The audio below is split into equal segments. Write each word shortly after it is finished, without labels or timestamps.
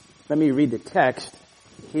Let me read the text,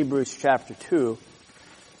 Hebrews chapter 2,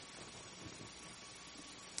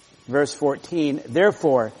 verse 14.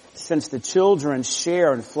 Therefore, since the children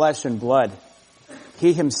share in flesh and blood,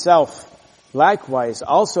 he himself likewise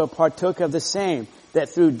also partook of the same, that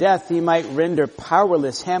through death he might render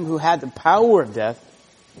powerless him who had the power of death,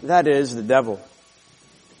 that is, the devil,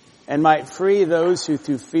 and might free those who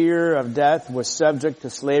through fear of death were subject to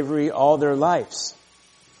slavery all their lives.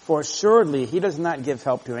 For assuredly he does not give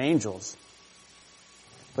help to angels,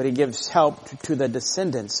 but he gives help to the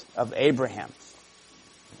descendants of Abraham.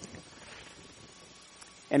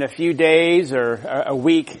 In a few days or a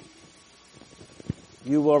week,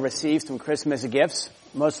 you will receive some Christmas gifts,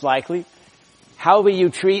 most likely. How will you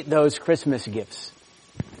treat those Christmas gifts?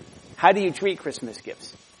 How do you treat Christmas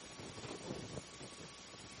gifts?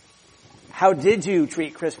 How did you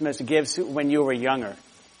treat Christmas gifts when you were younger?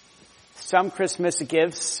 Some Christmas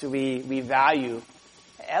gifts we value.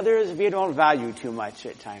 Others we don't value too much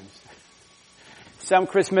at times. Some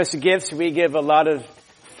Christmas gifts we give a lot of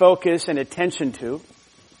focus and attention to,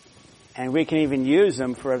 and we can even use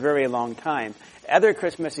them for a very long time. Other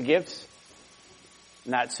Christmas gifts,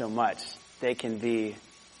 not so much. They can be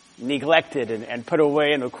neglected and put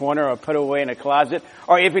away in a corner or put away in a closet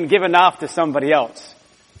or even given off to somebody else.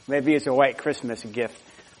 Maybe it's a white Christmas gift.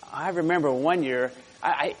 I remember one year,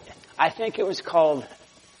 I think it was called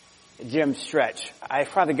Jim Stretch. I've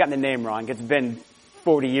probably gotten the name wrong. It's been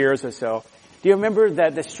 40 years or so. Do you remember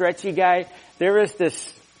the stretchy guy? There was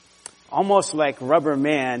this almost like rubber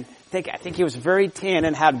man. I think he was very tan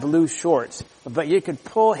and had blue shorts. But you could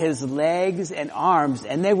pull his legs and arms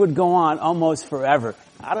and they would go on almost forever.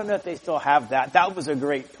 I don't know if they still have that. That was a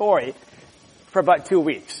great toy for about 2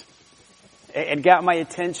 weeks. It got my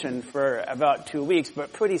attention for about 2 weeks,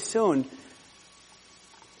 but pretty soon,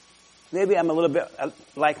 maybe I'm a little bit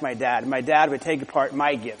like my dad. My dad would take apart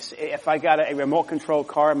my gifts. If I got a remote control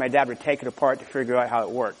car, my dad would take it apart to figure out how it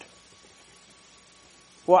worked.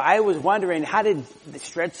 Well, I was wondering, how did the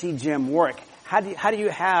stretchy Jim work? How do you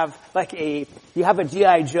have you have a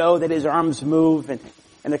G.I. Joe that his arms move and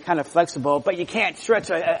they're kind of flexible, but you can't stretch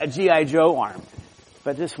a G.I. Joe arm.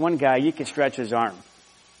 But this one guy, you can stretch his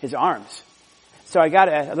arms. So I got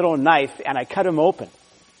a little knife and I cut him open.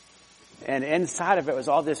 And inside of it was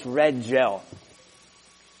all this red gel.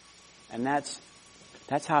 And that's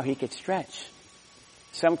how he could stretch.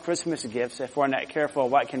 Some Christmas gifts, if we're not careful,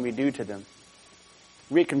 what can we do to them?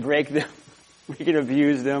 We can break them. We can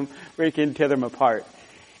abuse them. We can tear them apart.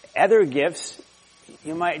 Other gifts,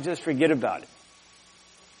 you might just forget about it.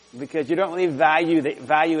 Because you don't really value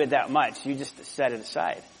it that much. You just set it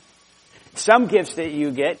aside. Some gifts that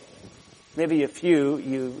you get, maybe a few,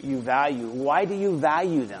 you value. Why do you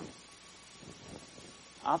value them?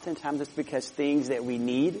 Oftentimes it's because things that we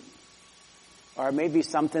need, or maybe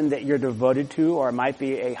something that you're devoted to, or it might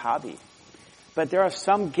be a hobby. But there are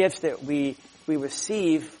some gifts that we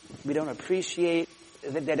receive, we don't appreciate,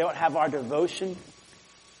 they don't have our devotion,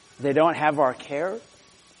 they don't have our care,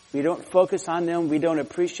 we don't focus on them, we don't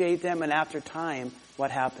appreciate them, and after time,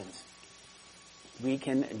 what happens? We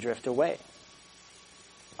can drift away.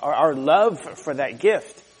 Our love for that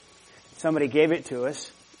gift, somebody gave it to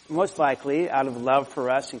us, most likely out of love for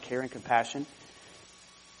us and care and compassion,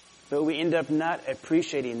 but we end up not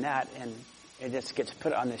appreciating that, and it just gets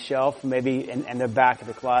put on the shelf, maybe in the back of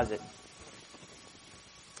the closet.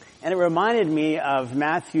 And it reminded me of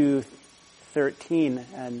Matthew 13,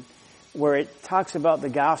 and where it talks about the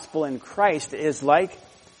gospel in Christ is like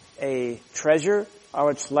a treasure,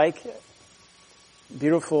 or it's like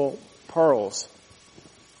beautiful pearls.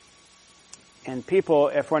 And people,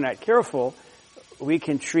 if we're not careful, we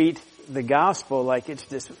can treat the gospel like it's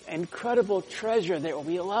this incredible treasure that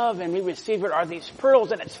we love and we receive it are these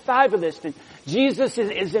pearls and it's fabulous and Jesus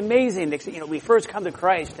is amazing. We first come to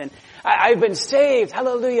Christ and I've been saved.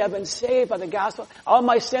 Hallelujah. I've been saved by the gospel. All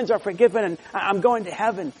my sins are forgiven and I'm going to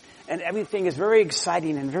heaven. And everything is very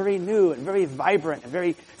exciting and very new and very vibrant and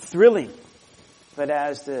very thrilling. But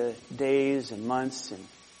as the days and months and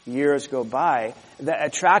years go by, the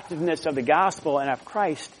attractiveness of the gospel and of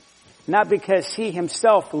Christ, not because he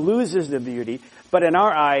himself loses the beauty, but in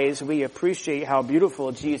our eyes we appreciate how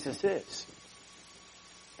beautiful Jesus is.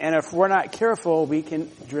 And if we're not careful, we can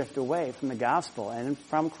drift away from the gospel and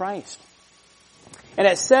from Christ. And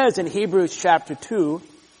it says in Hebrews chapter 2,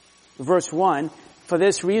 verse 1, for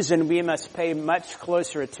this reason we must pay much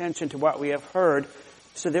closer attention to what we have heard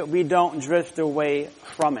so that we don't drift away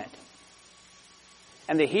from it.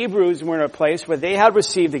 And the Hebrews were in a place where they had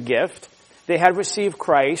received the gift, they had received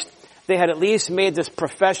Christ, they had at least made this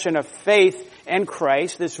profession of faith in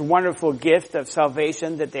Christ, this wonderful gift of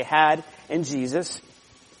salvation that they had in Jesus.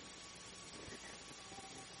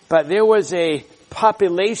 But there was a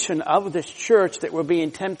population of this church that were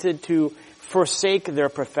being tempted to forsake their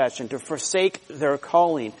profession, to forsake their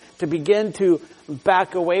calling, to begin to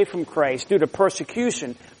back away from Christ due to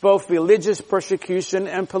persecution, both religious persecution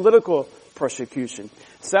and political persecution.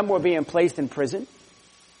 Some were being placed in prison,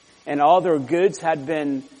 and all their goods had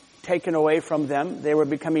been taken away from them. They were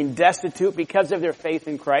becoming destitute because of their faith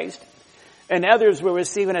in Christ. And others were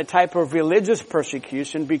receiving a type of religious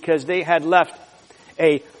persecution because they had left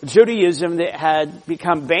a Judaism that had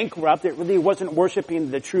become bankrupt. It really wasn't worshiping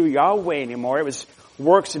the true Yahweh anymore. It was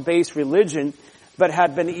works-based religion, but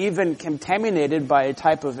had been even contaminated by a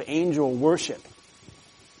type of angel worship.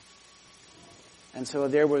 And so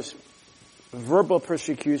there was verbal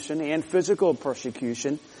persecution and physical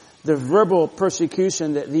persecution. The verbal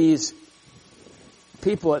persecution that these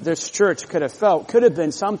people at this church could have felt could have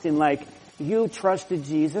been something like, you trusted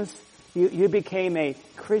Jesus, you became a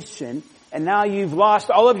Christian, and now you've lost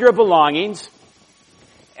all of your belongings,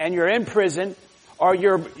 and you're in prison, or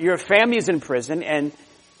your family's in prison, and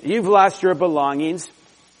you've lost your belongings.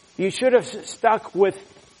 You should have stuck with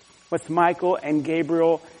Michael and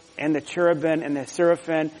Gabriel and the cherubim and the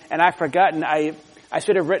seraphim, and I've forgotten, I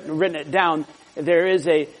should have written it down. There is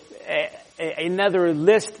another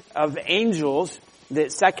list of angels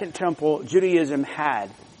that Second Temple Judaism had.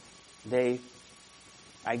 They,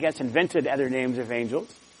 I guess, invented other names of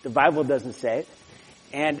angels. The Bible doesn't say it.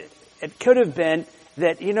 And it could have been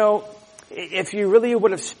that, if you really would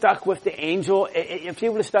have stuck with the angel, if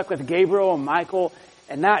you would have stuck with Gabriel and Michael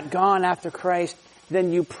and not gone after Christ,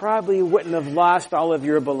 then you probably wouldn't have lost all of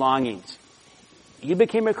your belongings. You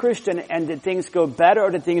became a Christian, and did things go better or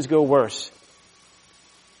did things go worse?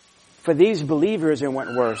 For these believers, it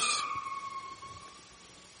went worse.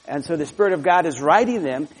 And so the Spirit of God is writing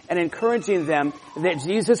them and encouraging them that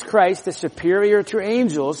Jesus Christ is superior to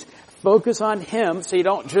angels. Focus on Him so you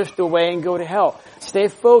don't drift away and go to hell. Stay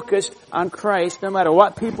focused on Christ no matter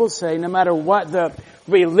what people say, no matter what the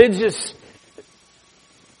religious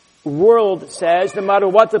world says, no matter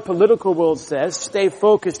what the political world says. Stay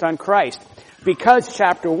focused on Christ. Because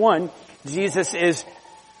chapter 1, Jesus is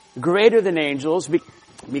greater than angels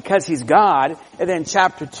because He's God. And then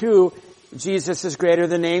chapter 2, Jesus is greater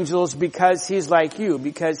than angels because He's like you,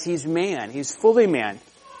 because He's man. He's fully man.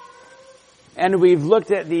 And we've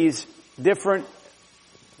looked at these different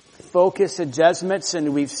focus adjustments,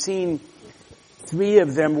 and we've seen 3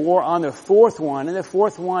 of them. We're on the 4th one, and the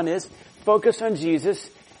 4th one is focus on Jesus,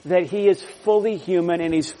 that He is fully human,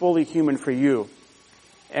 and He's fully human for you.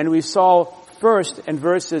 And we saw first in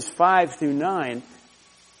verses 5 through 9,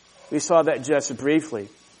 we saw that just briefly.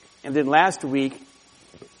 And then last week,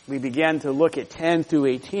 we began to look at 10 through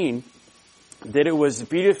 18, that it was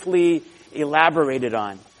beautifully elaborated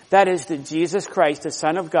on. That is that Jesus Christ, the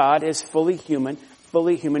Son of God, is fully human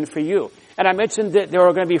for you. And I mentioned that there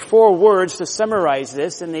are going to be 4 words to summarize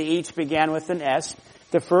this, and they each began with an S.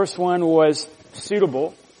 The first one was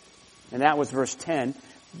suitable, and that was verse 10.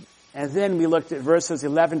 And then we looked at verses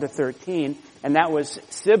 11 to 13, and that was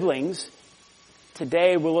siblings.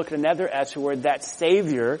 Today we'll look at another S word, that's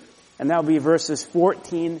Savior, and that will be verses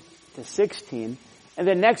 14 to 16. And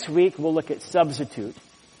then next week we'll look at substitute,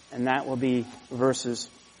 and that will be verses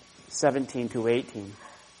 17 to 18.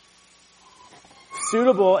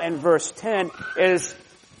 Suitable in verse 10 is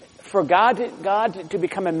for God to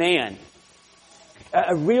become a man,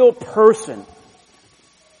 a real person.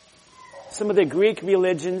 Some of the Greek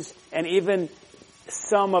religions and even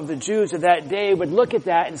some of the Jews of that day would look at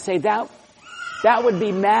that and say that would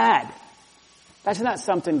be mad. That's not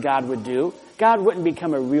something God would do. God wouldn't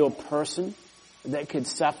become a real person that could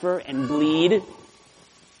suffer and bleed.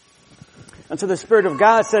 And so the Spirit of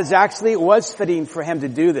God says actually it was fitting for Him to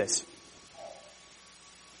do this.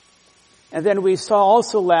 And then we saw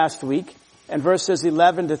also last week in verses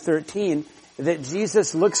 11 to 13 that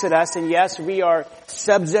Jesus looks at us, and yes, we are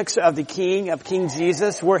subjects of the King, of King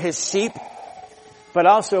Jesus. We're His sheep, but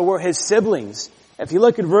also we're His siblings. If you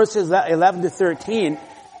look at verses 11 to 13,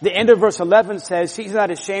 the end of verse 11 says, He's not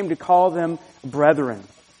ashamed to call them brethren.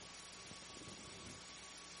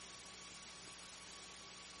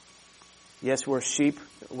 Yes, we're sheep,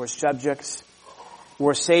 we're subjects,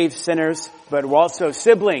 we're saved sinners, but we're also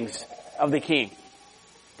siblings of the King.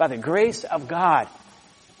 By the grace of God.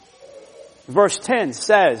 Verse 10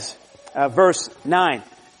 says, verse 9,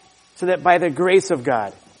 so that by the grace of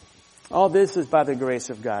God. All this is by the grace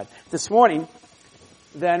of God. This morning,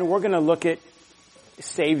 then, we're going to look at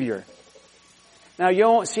Savior. Now, you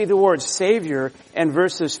won't see the word Savior in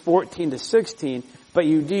verses 14 to 16, but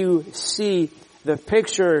you do see the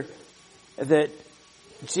picture that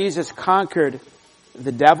Jesus conquered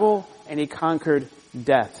the devil and He conquered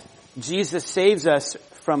death. Jesus saves us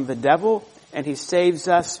from the devil, and he saves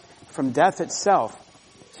us from death itself.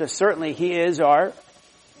 So certainly he is our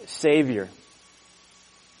Savior.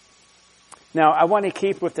 Now, I want to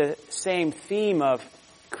keep with the same theme of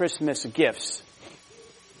Christmas gifts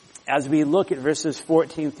as we look at verses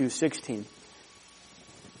 14 through 16.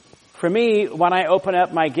 For me, when I open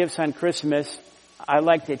up my gifts on Christmas, I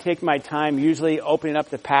like to take my time usually opening up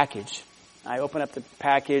the package. I open up the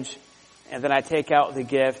package, and then I take out the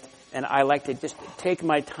gift, and I like to just take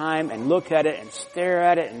my time and look at it and stare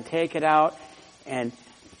at it and take it out. And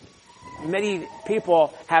many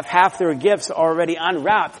people have half their gifts already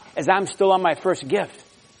unwrapped as I'm still on my first gift.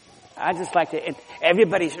 I just like to,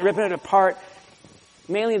 everybody's ripping it apart.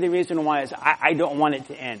 Mainly the reason why is I don't want it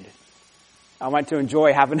to end. I want to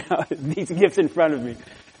enjoy having these gifts in front of me.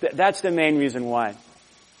 That's the main reason why.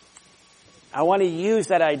 I want to use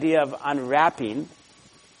that idea of unwrapping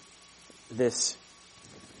this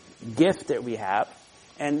gift that we have.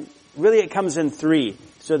 And really it comes in three.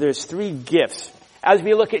 So there's three gifts. As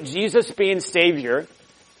we look at Jesus being Savior,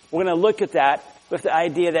 we're going to look at that with the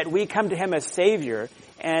idea that we come to Him as Savior,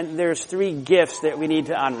 and there's three gifts that we need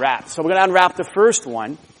to unwrap. So we're going to unwrap the first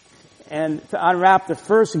one. And to unwrap the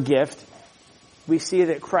first gift, we see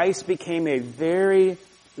that Christ became a very,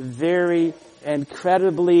 very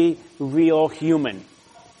incredibly real human.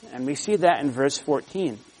 And we see that in verse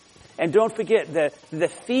 14. And don't forget, the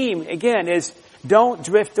theme, again, is don't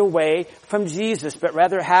drift away from Jesus, but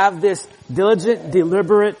rather have this diligent,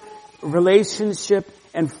 deliberate relationship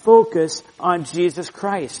and focus on Jesus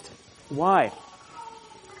Christ. Why?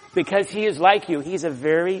 Because He is like you. He's a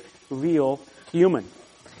very real human.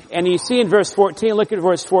 And you see in verse 14, look at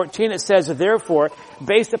verse 14, it says, therefore,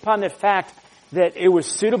 based upon the fact that it was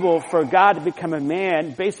suitable for God to become a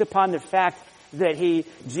man, based upon the fact that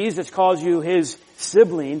Jesus calls you His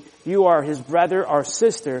sibling, you are His brother or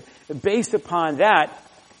sister, based upon that,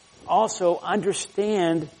 also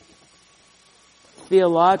understand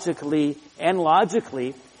theologically and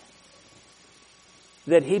logically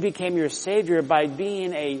that He became your Savior by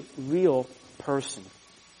being a real person.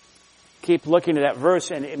 Keep looking at that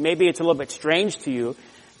verse, and maybe it's a little bit strange to you,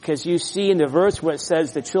 because you see in the verse where it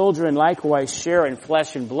says the children likewise share in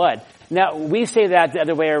flesh and blood. Now, we say that the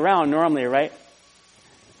other way around normally, right?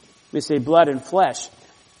 We say blood and flesh.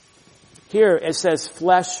 Here it says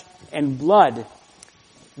flesh and blood.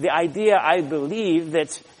 The idea, I believe,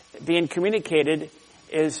 that's being communicated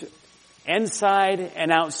is inside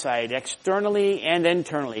and outside, externally and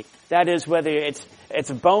internally. That is, whether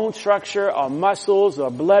it's bone structure or muscles or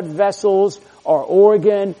blood vessels or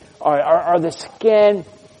organ or the skin.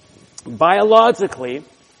 Biologically,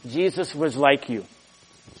 Jesus was like you.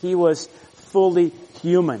 He was fully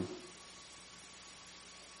human.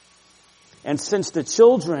 And since the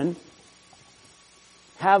children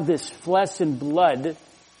have this flesh and blood,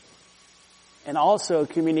 and also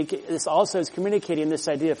this also is communicating this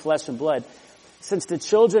idea of flesh and blood. Since the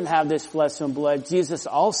children have this flesh and blood, Jesus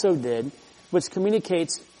also did, which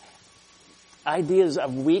communicates ideas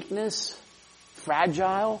of weakness,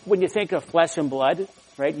 fragile. When you think of flesh and blood,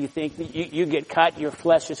 right? You think that you get cut, your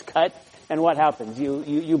flesh is cut, and what happens?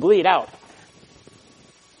 You bleed out.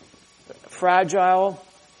 Fragile,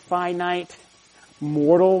 finite,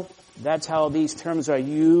 mortal. That's how these terms are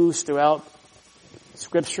used throughout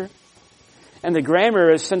Scripture. And the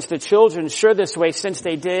grammar is, since the children sure this way, since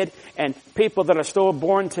they did, and people that are still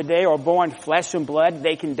born today or born flesh and blood,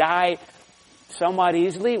 they can die somewhat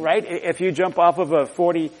easily, right? If you jump off of a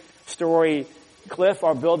 40-story cliff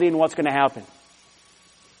or building, what's going to happen?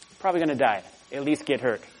 Probably going to die. At least get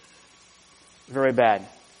hurt. Very bad.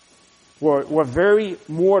 We're very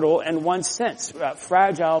mortal in one sense,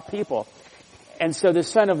 fragile people. And so the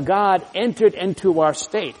Son of God entered into our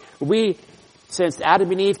state. We, since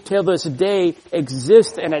Adam and Eve till this day,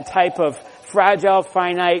 exist in a type of fragile,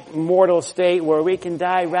 finite, mortal state where we can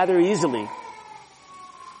die rather easily.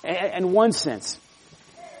 In one sense.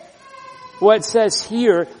 What it says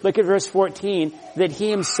here, look at verse 14, that He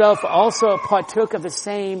Himself also partook of the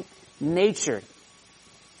same nature.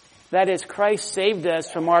 That is, Christ saved us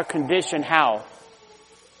from our condition. How?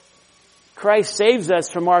 Christ saves us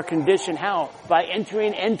from our condition. How? By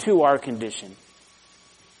entering into our condition.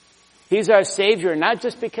 He's our Savior, not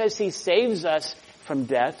just because He saves us from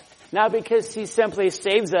death, not because He simply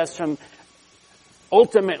saves us from,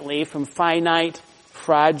 ultimately, from finite,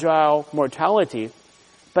 fragile mortality,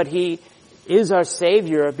 but He is our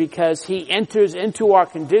Savior because He enters into our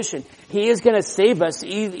condition. He is going to save us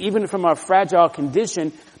even from our fragile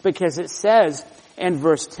condition, because it says in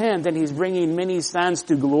verse 10 that He's bringing many sons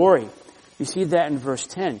to glory. You see that in verse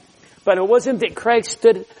 10. But it wasn't that Christ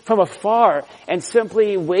stood from afar and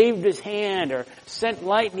simply waved his hand or sent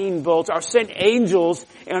lightning bolts or sent angels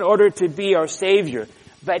in order to be our Savior.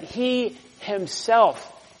 But he himself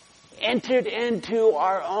entered into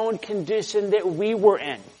our own condition that we were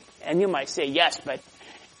in. And you might say, yes, but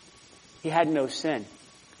he had no sin.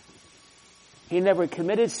 He never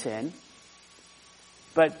committed sin,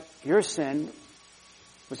 but your sin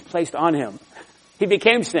was placed on him. He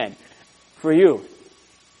became sin for you.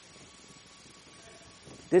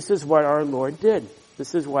 This is what our Lord did.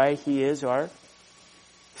 This is why he is our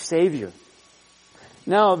Savior.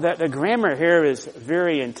 Now, the grammar here is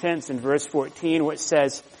very intense in verse 14, which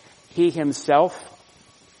says, he himself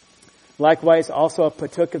likewise also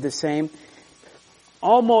partook of the same.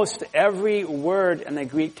 Almost every word in the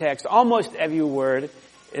Greek text, almost every word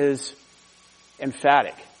is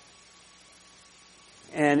emphatic.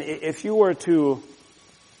 And if you were to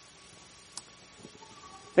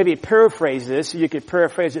maybe paraphrase this, you could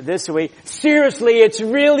paraphrase it this way. Seriously, it's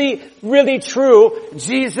really, really true.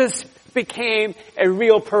 Jesus became a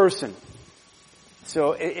real person.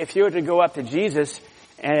 So if you were to go up to Jesus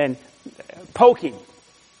and poke him,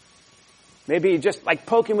 maybe just like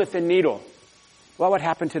poking with a needle, what would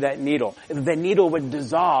happen to that needle? The needle would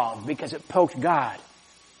dissolve because it poked God.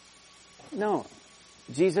 No.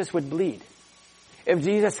 Jesus would bleed. If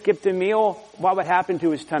Jesus skipped a meal, what would happen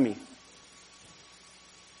to his tummy?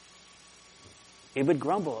 It would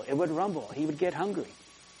grumble. It would rumble. He would get hungry.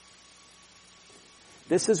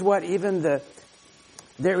 This is what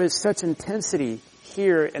there is such intensity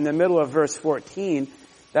here in the middle of verse 14.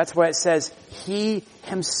 That's why it says, he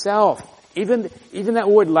himself. Even that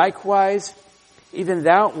word likewise, even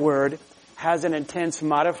that word has an intense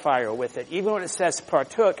modifier with it. Even when it says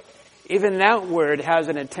partook, even that word has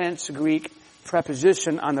an intense Greek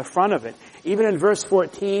preposition on the front of it. Even in verse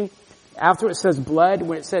 14, after it says blood,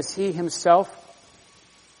 when it says he himself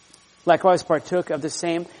likewise partook of the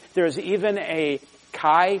same, there's even a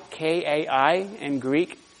kai, K-A-I in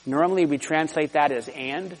Greek. Normally we translate that as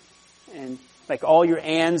and like all your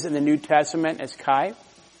ands in the New Testament as kai.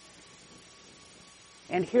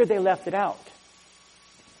 And here they left it out.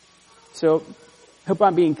 So, hope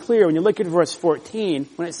I'm being clear. When you look at verse 14,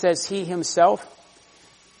 when it says he himself,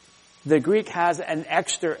 the Greek has an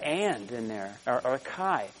extra and in there, or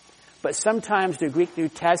kai. But sometimes the Greek New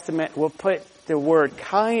Testament will put the word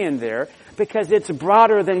kai in there because it's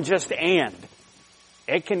broader than just and.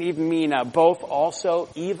 It can even mean both, also,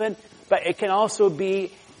 even, but it can also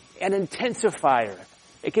be an intensifier.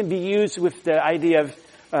 It can be used with the idea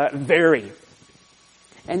of very.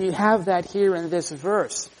 And you have that here in this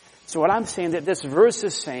verse. So what I'm saying that this verse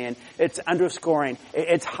is saying, it's underscoring,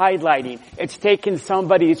 it's highlighting, it's taking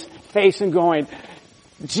somebody's face and going,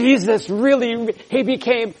 Jesus really, he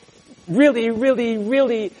became really, really,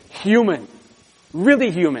 really human.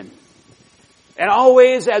 Really human. And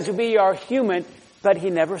always as we are human, but he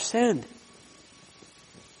never sinned.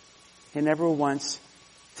 He never once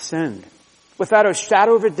sinned. Without a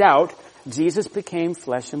shadow of a doubt, Jesus became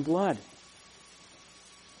flesh and blood.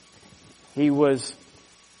 He was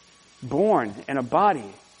born in a body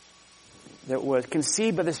that was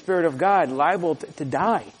conceived by the Spirit of God, liable to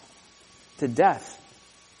die, to death.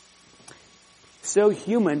 So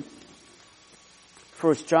human,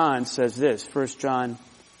 1 John says this, 1 John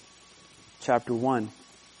chapter 1.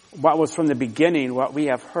 What was from the beginning, what we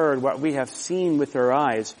have heard, what we have seen with our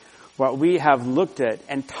eyes, what we have looked at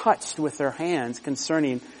and touched with our hands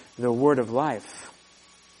concerning the word of life.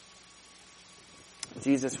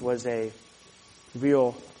 Jesus was a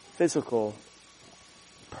real physical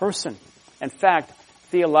person. In fact,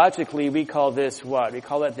 theologically, we call this what? We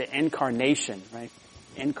call it the incarnation, right?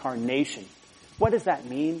 Incarnation. What does that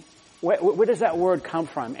mean? Where does that word come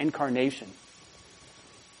from, incarnation?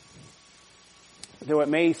 Though it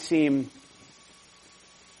may seem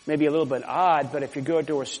maybe a little bit odd, but if you go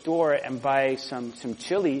to a store and buy some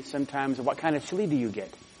chili, sometimes what kind of chili do you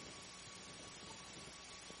get?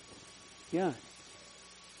 Yeah.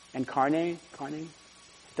 And carne.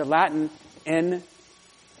 The Latin in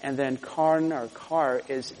and then carn or car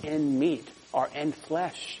is in meat or in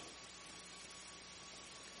flesh.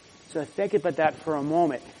 So think about that for a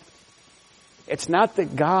moment. It's not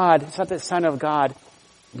that the Son of God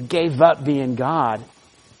gave up being God,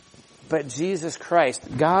 but Jesus Christ,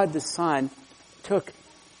 God the Son, took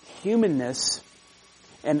humanness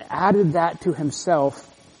and added that to himself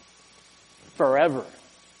forever.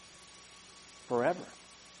 Forever.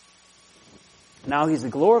 Now he's a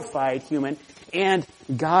glorified human and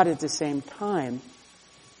God at the same time.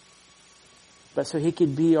 But so he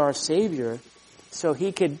could be our Savior, so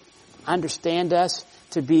he could understand us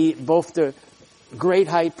to be both the great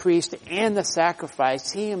high priest and the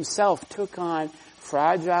sacrifice, he himself took on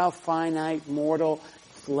fragile, finite, mortal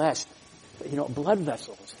flesh, blood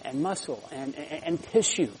vessels and muscle and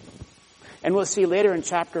tissue. And we'll see later in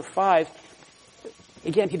chapter 5,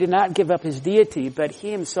 again, he did not give up his deity, but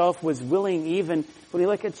he himself was willing, even when we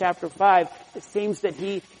look at chapter 5, it seems that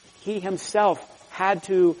he himself had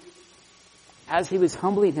to, as he was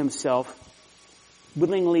humbling himself,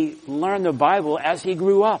 willingly learn the Bible as he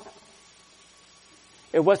grew up.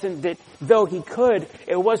 It wasn't that, though he could,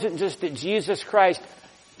 it wasn't just that Jesus Christ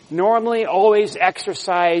normally always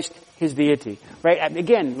exercised his deity. Right? And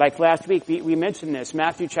again, like last week, we mentioned this.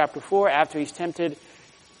 Matthew chapter 4, after he's tempted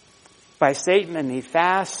by Satan and he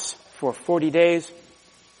fasts for 40 days,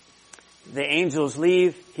 the angels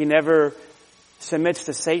leave. He never submits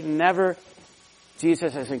to Satan, never.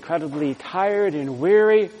 Jesus is incredibly tired and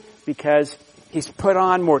weary because he's put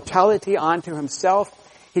on mortality onto himself.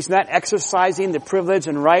 He's not exercising the privilege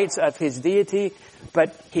and rights of his deity,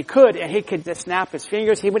 but he could, and he could just snap his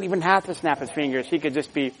fingers. He wouldn't even have to snap his fingers. He could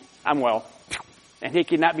just be, I'm well. And he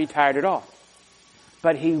could not be tired at all.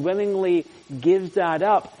 But he willingly gives that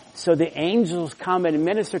up so the angels come and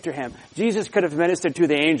minister to him. Jesus could have ministered to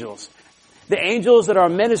the angels. The angels that are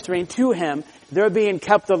ministering to him, they're being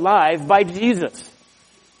kept alive by Jesus.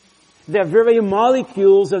 The very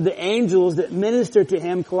molecules of the angels that minister to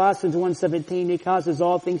him, Colossians 1:17, he causes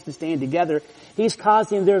all things to stand together. He's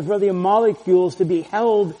causing their very molecules to be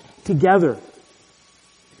held together.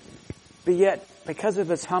 But yet, because of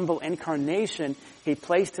his humble incarnation, he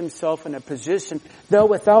placed himself in a position, though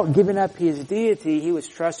without giving up his deity, he was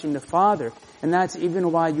trusting the Father. And that's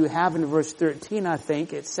even why you have in verse 13, I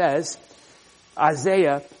think, it says,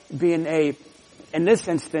 Isaiah being in this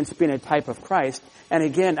instance, being a type of Christ. And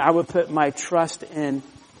again, I would put my trust in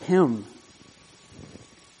him.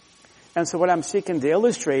 And so what I'm seeking to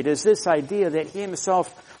illustrate is this idea that he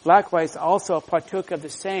himself likewise also partook of the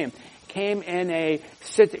same. Came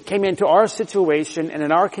into our situation and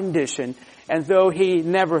in our condition, and though he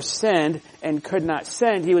never sinned and could not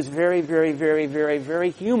sin, he was very, very, very, very,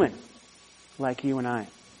 very human, like you and I.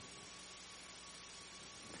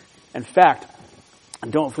 In fact,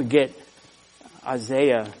 don't forget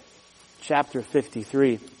Isaiah chapter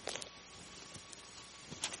 53.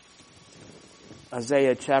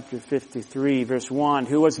 Isaiah chapter 53, verse 1.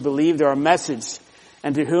 Who has believed our message,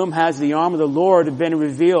 and to whom has the arm of the Lord been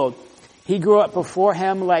revealed? He grew up before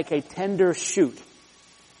him like a tender shoot,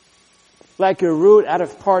 like a root out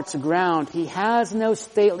of parched ground. He has no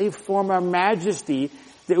stately form or majesty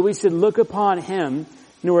that we should look upon him,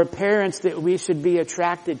 nor appearance that we should be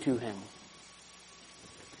attracted to him.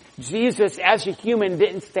 Jesus, as a human,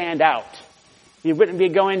 didn't stand out. He wouldn't be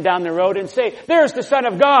going down the road and say, there's the Son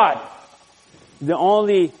of God. The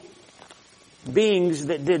only beings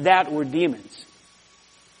that did that were demons.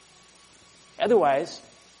 Otherwise,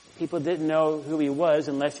 people didn't know who he was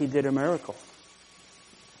unless he did a miracle.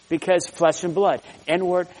 Because flesh and blood,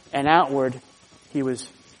 inward and outward, he was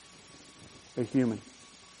a human.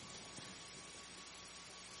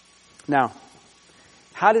 Now,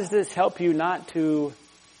 how does this help you not to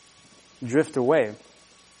drift away?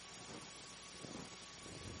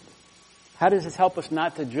 How does this help us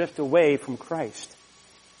not to drift away from Christ?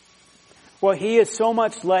 Well, he is so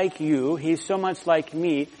much like you, he's so much like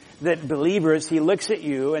me, that believers, he looks at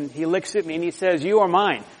you and he looks at me and he says, you are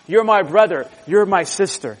mine, you're my brother, you're my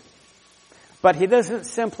sister. But he doesn't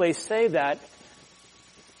simply say that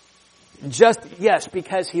just, yes,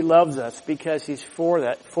 because he loves us, because he's for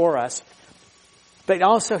us. But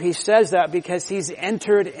also he says that because he's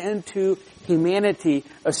entered into humanity,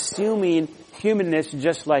 assuming humanness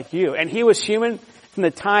just like you. And he was human from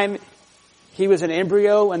the time he was an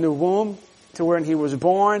embryo in the womb to when he was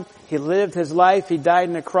born. He lived his life. He died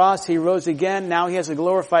on the cross. He rose again. Now he has a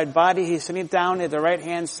glorified body. He's sitting down at the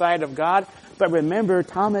right-hand side of God. But remember,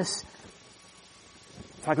 Thomas,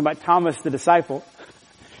 talking about Thomas the disciple,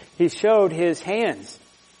 he showed his hands.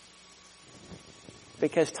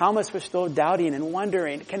 Because Thomas was still doubting and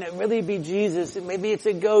wondering, can it really be Jesus? Maybe it's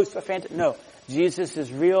a ghost, a phantom. No, Jesus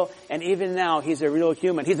is real, and even now he's a real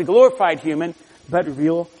human. He's a glorified human, but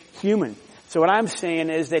real human. So what I'm saying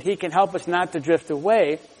is that he can help us not to drift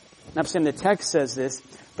away. And I'm saying the text says this,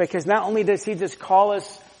 because not only does he just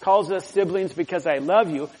calls us siblings because I love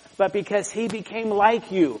you, but because he became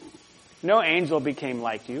like you. No angel became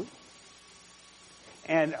like you.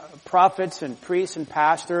 And prophets and priests and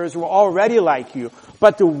pastors were already like you.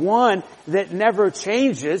 But the one that never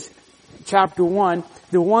changes, chapter 1,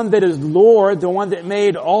 the one that is Lord, the one that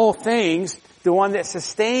made all things, the one that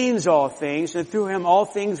sustains all things, and through him all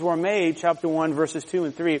things were made, chapter 1, verses 2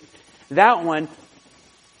 and 3, that one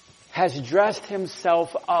has dressed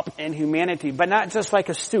himself up in humanity, but not just like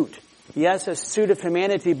a suit. Yes, a suit of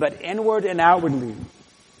humanity, but inward and outwardly.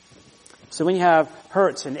 So when you have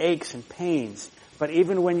hurts and aches and pains, but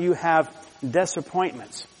even when you have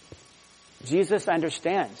disappointments, Jesus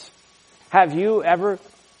understands. Have you ever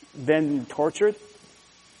been tortured?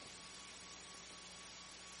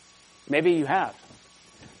 Maybe you have.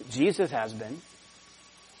 Jesus has been.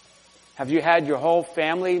 Have you had your whole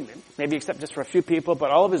family, maybe except just for a few people,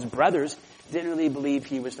 but all of his brothers didn't really believe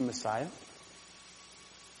he was the Messiah?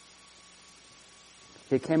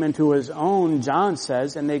 He came into his own, John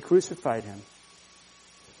says, and they crucified him.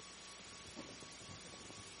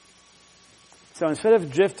 So instead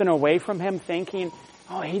of drifting away from him thinking,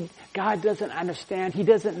 God doesn't understand, he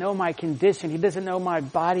doesn't know my condition, he doesn't know my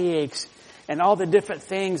body aches, and all the different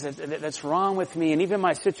things that's wrong with me, and even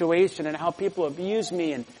my situation, and how people abuse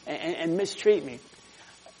me and mistreat me.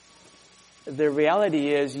 The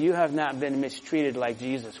reality is you have not been mistreated like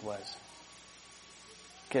Jesus was.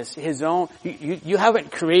 Because you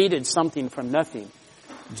haven't created something from nothing.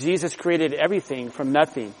 Jesus created everything from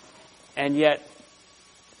nothing. And yet,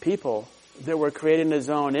 people that were created in his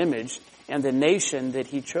own image, and the nation that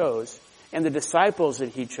he chose, and the disciples that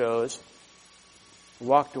he chose,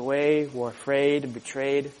 walked away, were afraid,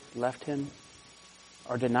 betrayed, left him,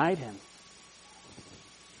 or denied him.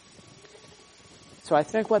 So I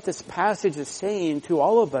think what this passage is saying to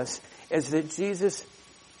all of us is that Jesus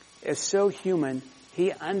is so human,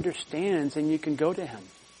 he understands, and you can go to him.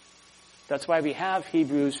 That's why we have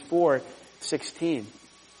Hebrews 4:16.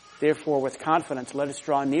 Therefore, with confidence, let us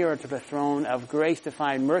draw nearer to the throne of grace to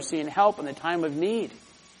find mercy and help in the time of need.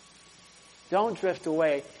 Don't drift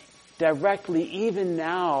away. Directly, even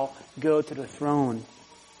now, go to the throne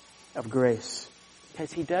of grace.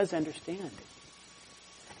 Because he does understand.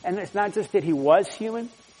 And it's not just that he was human.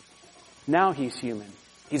 Now he's human.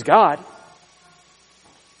 He's God.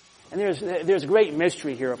 And there's great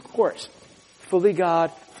mystery here, of course. Fully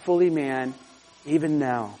God, fully man, even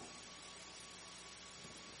now.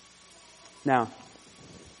 Now,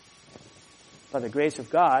 by the grace of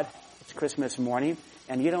God, it's Christmas morning,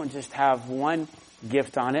 and you don't just have one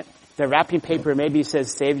gift on it. The wrapping paper maybe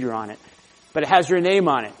says Savior on it, but it has your name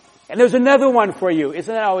on it. And there's another one for you.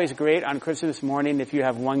 Isn't that always great on Christmas morning if you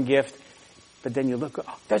have one gift, but then you look,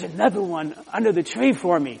 there's another one under the tree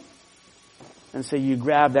for me. And so you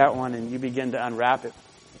grab that one and you begin to unwrap it.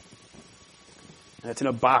 And it's in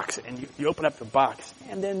a box, and you open up the box,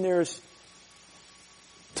 and then there's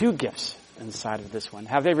 2 gifts inside of this one.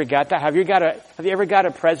 Have you ever got that? Have you ever got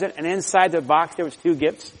a present, and inside the box there was 2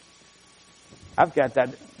 gifts? I've got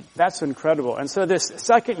that. That's incredible. And so this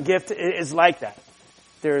second gift is like that.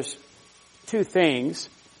 There's 2 things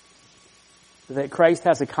that Christ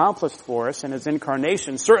has accomplished for us in his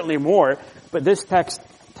incarnation, certainly more, but this text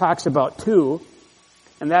talks about 2,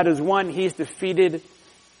 and that is 1, he's defeated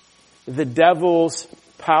the devil's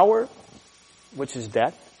power, which is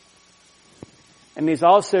death, and he's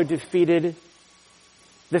also defeated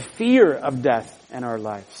the fear of death in our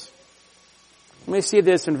lives. Let me see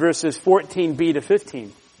this in verses 14b to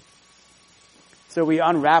 15. So we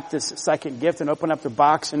unwrap this second gift and open up the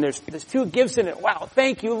box, and there's 2 gifts in it. Wow,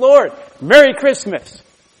 thank you, Lord. Merry Christmas.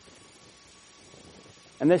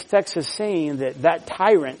 And this text is saying that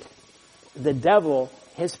tyrant, the devil,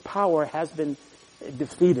 his power has been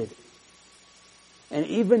defeated. And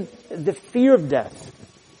even the fear of death,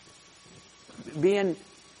 being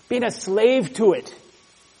a slave to it,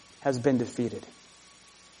 has been defeated.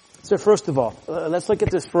 So first of all, let's look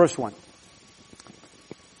at this first one.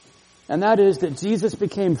 And that is that Jesus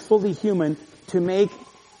became fully human to make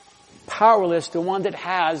powerless the one that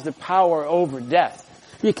has the power over death.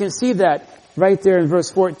 You can see that right there in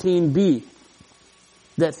verse 14b.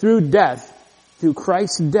 That through death, through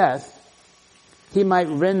Christ's death, he might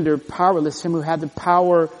render powerless him who had the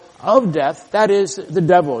power of death, that is, the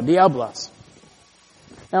devil, diablos.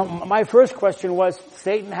 Now, my first question was,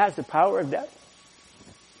 Satan has the power of death?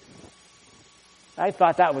 I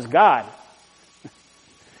thought that was God.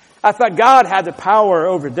 I thought God had the power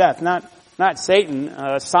over death, not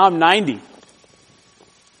Satan. Psalm 90.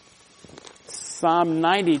 Psalm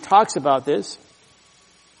 90 talks about this.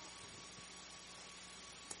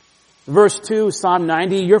 Verse 2, Psalm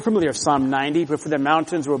 90. You're familiar with Psalm 90. Before the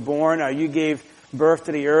mountains were born, you gave birth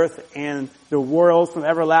to the earth and the world from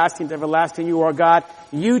everlasting to everlasting. You are God.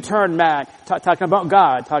 You turn man. Talking about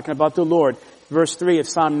God, talking about the Lord. Verse 3 of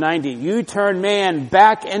Psalm 90. You turn man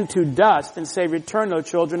back into dust and say, return, O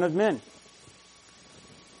children of men.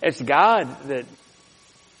 It's God that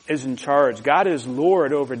is in charge. God is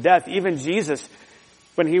Lord over death. Even Jesus,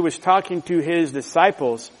 when he was talking to his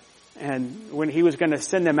disciples And when he was going to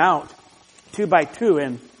send them out 2 by 2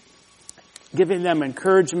 and giving them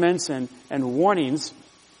encouragements and warnings,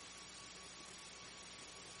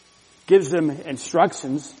 gives them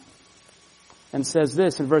instructions and says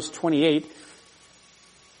this in verse 28,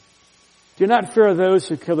 "Do not fear those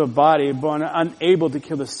who kill the body, but are unable to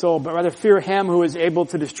kill the soul, but rather fear him who is able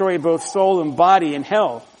to destroy both soul and body in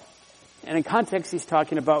hell." And in context, he's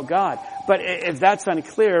talking about God. But if that's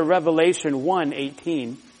unclear, Revelation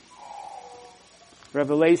 1:18.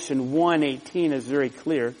 Revelation 1:18 is very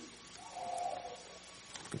clear.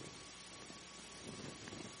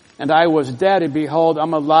 "And I was dead, and behold,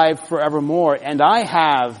 I'm alive forevermore, and I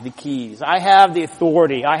have the keys. I have the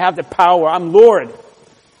authority. I have the power. I'm Lord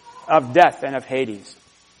of death and of Hades."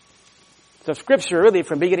 So Scripture, really,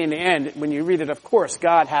 from beginning to end, when you read it, of course,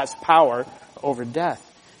 God has power over death.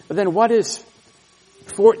 But then what is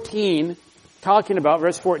 14 talking about,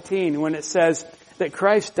 verse 14, when it says that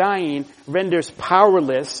Christ dying renders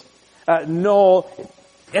powerless, null,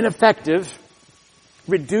 ineffective,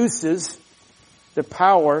 reduces the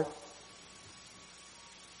power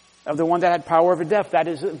of the one that had power over death. That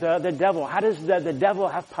is the devil. How does the devil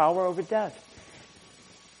have power over death?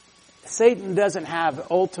 Satan doesn't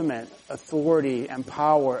have ultimate authority and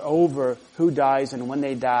power over who dies and when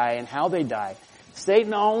they die and how they die.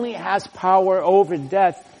 Satan only has power over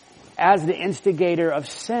death as the instigator of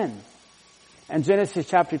sin. In Genesis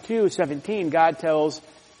chapter 2:17, God tells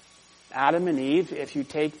Adam and Eve, if you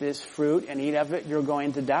take this fruit and eat of it, you're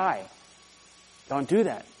going to die. Don't do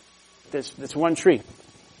that. This one tree.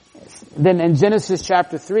 Then in Genesis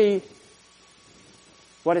chapter 3,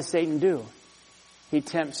 what does Satan do? He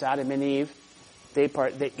tempts Adam and Eve. They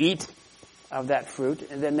eat of that fruit,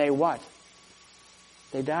 and then they what?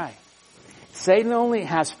 They die. Satan only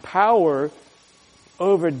has power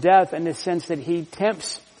over death in the sense that he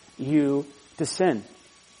tempts you to sin.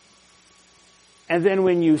 And then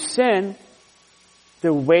when you sin,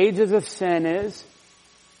 the wages of sin is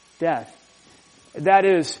death. That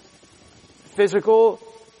is physical,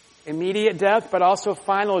 immediate death, but also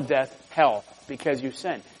final death, hell, because you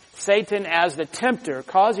sin. Satan, as the tempter,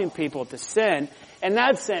 causing people to sin, in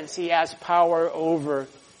that sense, he has power over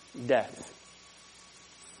death.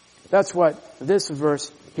 That's what this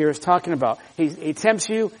verse here is talking about. He tempts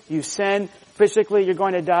you, you sin, physically you're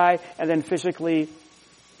going to die, and then physically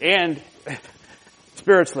and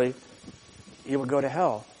spiritually, you will go to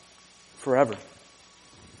hell forever.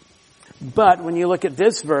 But when you look at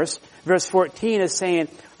this verse 14 is saying,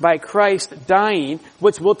 by Christ dying,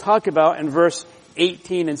 which we'll talk about in verse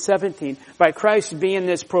 18 and 17, by Christ being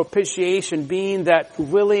this propitiation, being that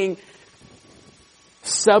willing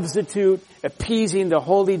substitute, appeasing the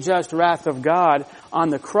holy just wrath of God on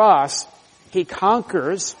the cross, he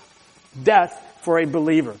conquers death for a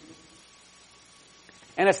believer.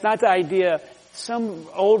 And it's not the idea, some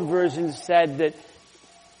old versions said that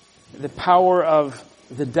the power of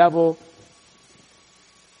the devil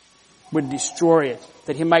would destroy it,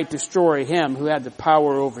 that he might destroy him who had the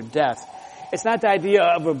power over death. It's not the idea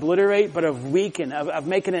of obliterate, but of weaken, of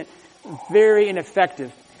making it very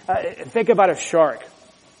ineffective. Think about a shark.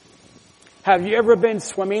 Have you ever been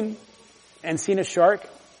swimming and seen a shark?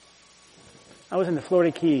 I was in the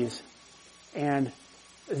Florida Keys, and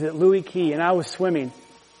it was at Louis Key, and I was swimming,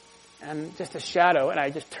 and just a shadow, and I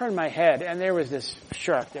just turned my head, and there was this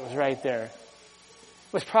shark that was right there.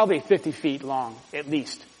 It was probably 50 feet long, at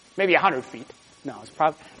least. Maybe 100 feet. No,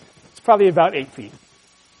 it's probably about 8 feet.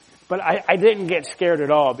 But I didn't get scared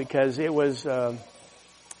at all because it was,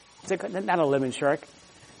 it's not a living shark.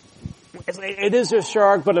 It is a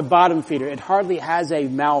shark, but a bottom feeder. It hardly has a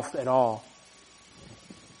mouth at all.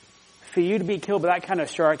 For you to be killed by that kind of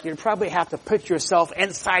shark, you'd probably have to put yourself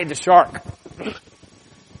inside the shark.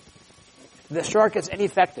 The shark is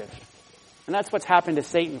ineffective. And that's what's happened to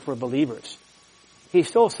Satan for believers. He's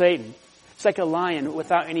still Satan. It's like a lion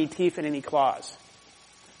without any teeth and any claws.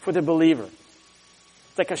 For the believer.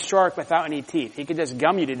 It's like a shark without any teeth. He could just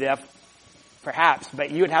gum you to death, perhaps,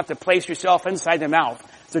 but you would have to place yourself inside the mouth.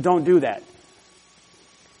 So don't do that.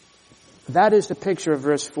 That is the picture of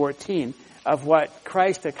verse 14 of what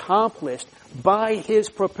Christ accomplished by his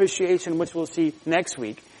propitiation, which we'll see next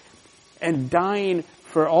week, and dying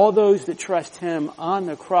for all those that trust him on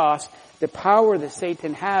the cross. The power that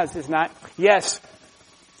Satan has is not, yes,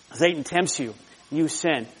 Satan tempts you, you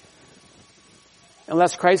sin.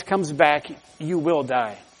 Unless Christ comes back, you will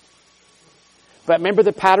die. But remember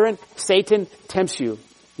the pattern? Satan tempts you.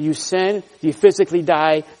 You sin, you physically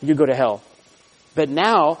die, you go to hell. But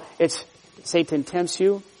now, it's Satan tempts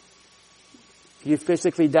you, you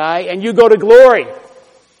physically die, and you go to glory.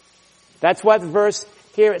 That's what verse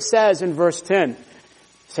here it says in verse 10.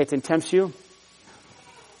 Satan tempts you.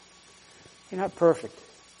 You're not perfect.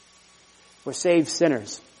 We're saved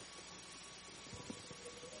sinners.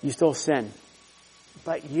 You still sin.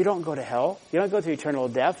 But you don't go to hell. You don't go to eternal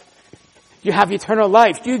death. You have eternal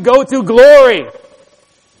life. You go to glory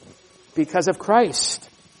because of Christ.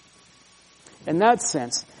 In that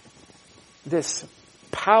sense, this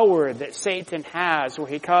power that Satan has where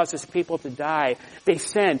he causes people to die, they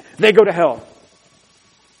sin, they go to hell.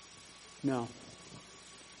 No.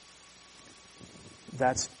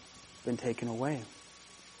 That's been taken away.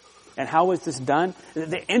 And how was this done?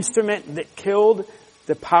 The instrument that killed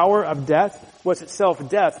the power of death was itself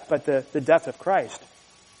death, but the death of Christ.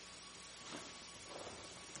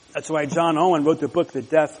 That's why John Owen wrote the book, The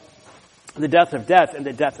Death of Death and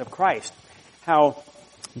the Death of Christ. How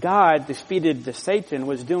God defeated the Satan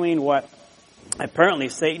was doing what apparently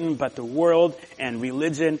Satan, but the world and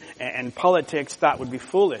religion and politics thought would be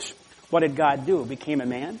foolish. What did God do? Became a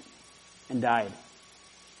man and died.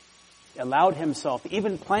 Allowed himself,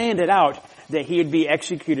 even planned it out, that he would be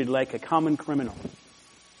executed like a common criminal.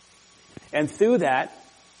 And through that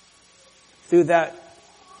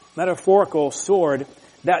metaphorical sword,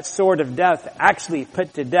 that sword of death actually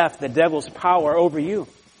put to death the devil's power over you.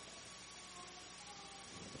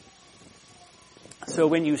 So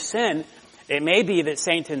when you sin, it may be that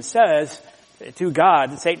Satan says to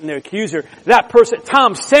God, Satan the accuser, that person,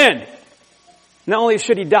 Tom, sinned. Not only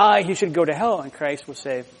should he die, he should go to hell. And Christ will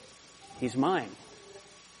say, he's mine.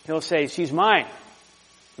 He'll say, she's mine.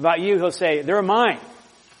 About you, he'll say, they're mine.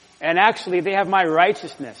 And actually, they have my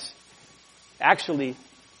righteousness. Actually,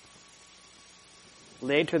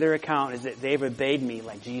 laid to their account is that they've obeyed me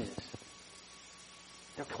like Jesus.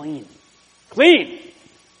 They're clean. Clean!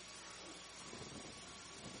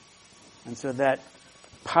 And so that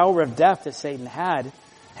power of death that Satan had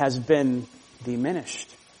has been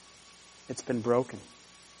diminished. It's been broken.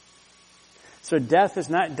 So death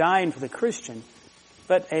is not dying for the Christian,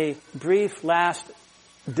 but a brief last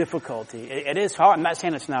difficulty. It is hard. I'm not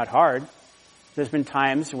saying it's not hard. There's been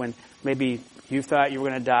times when maybe you thought you were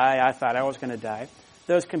going to die, I thought I was going to die.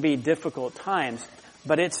 Those can be difficult times,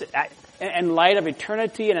 but it's, in light of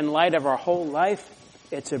eternity and in light of our whole life,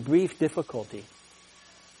 it's a brief difficulty.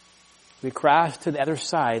 We cross to the other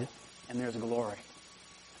side, and there's glory.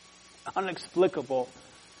 Unexplicable,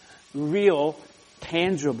 real,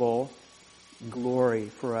 tangible glory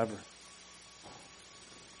forever.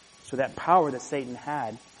 So that power that Satan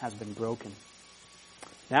had has been broken.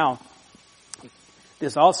 Now,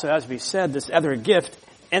 there's also, as we said, this other gift.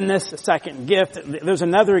 In this second gift, there's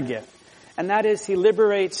another gift. And that is, he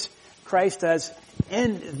liberates Christ as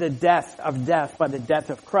in the death of death, by the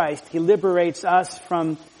death of Christ. He liberates us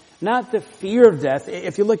from not the fear of death.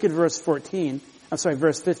 If you look at verse 15,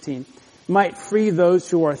 might free those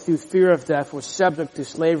who are through fear of death were subject to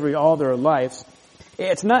slavery all their lives.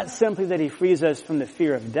 It's not simply that he frees us from the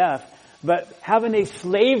fear of death, but having a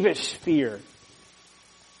slavish fear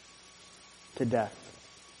to death.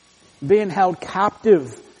 Being held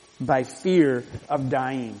captive by fear of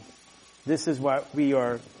dying. This is what we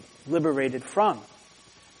are liberated from.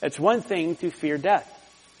 It's one thing to fear death,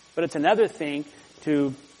 but it's another thing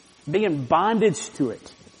to be in bondage to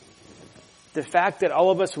it. The fact that all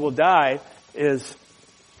of us will die is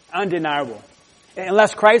undeniable.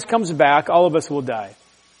 Unless Christ comes back, all of us will die.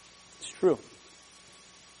 It's true.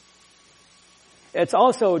 It's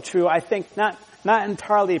also true, I think, not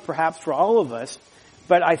entirely perhaps for all of us,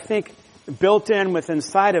 but I think built in with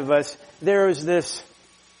inside of us, there is this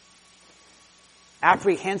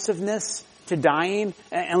apprehensiveness to dying,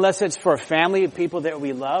 unless it's for a family of people that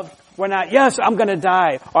we love. We're not, yes, I'm going to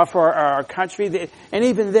die, or for our country. And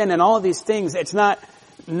even then, in all of these things, it's not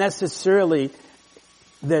necessarily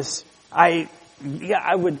this, I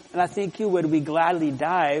would, and I think you would, we gladly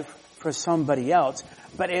die for somebody else.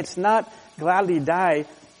 But it's not gladly die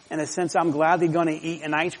in a sense I'm gladly going to eat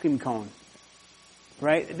an ice cream cone.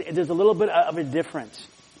 Right? There's a little bit of a difference.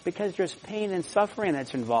 Because there's pain and suffering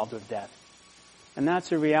that's involved with death. And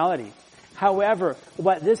that's a reality. However,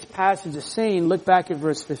 what this passage is saying, look back at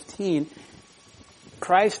verse 15,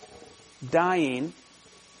 Christ dying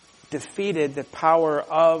defeated the power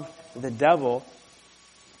of the devil,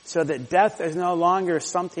 so that death is no longer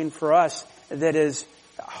something for us that is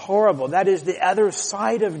horrible. That is the other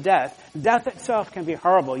side of death. Death itself can be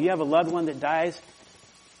horrible. You have a loved one that dies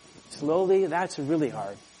slowly, that's really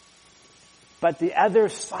hard. But the other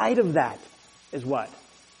side of that is what?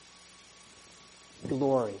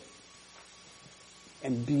 Glory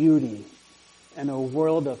and beauty and a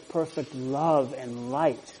world of perfect love and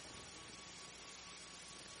light.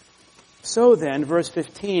 So then, verse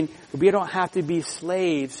 15, we don't have to be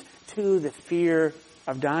slaves to the fear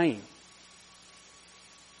of dying.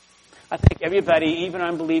 I think everybody, even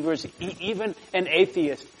unbelievers, even an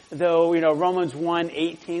atheist, though, Romans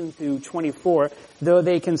 1:18 through 24, though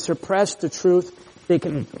they can suppress the truth, they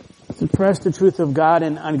can suppress the truth of God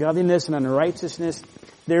in ungodliness and unrighteousness,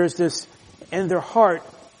 there's this, in their heart,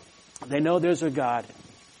 they know there's a God.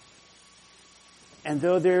 And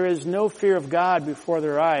though there is no fear of God before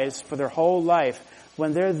their eyes for their whole life,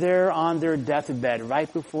 when they're there on their deathbed,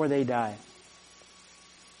 right before they die,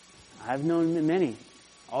 I've known many,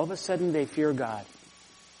 all of a sudden they fear God.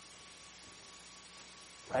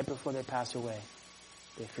 Right before they pass away,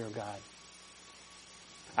 they fear God.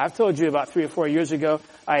 I've told you about 3 or 4 years ago,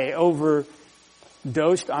 I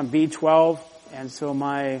overdosed on B12, and so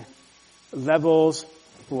my levels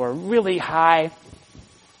were really high.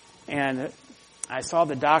 And I saw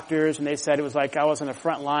the doctors, and they said it was like I was on the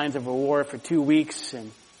front lines of a war for 2 weeks,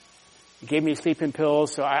 and gave me sleeping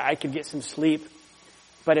pills so I could get some sleep.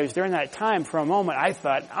 But it was during that time, for a moment, I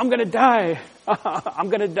thought, I'm going to die. I'm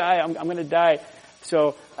going to die. I'm going to die.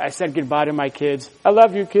 So I said goodbye to my kids. I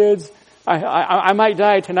love you, kids. I might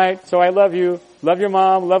die tonight, so I love you. Love your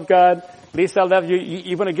mom. Love God. Lisa, I love you.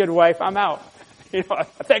 You've been a good wife. I'm out. I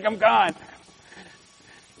think I'm gone.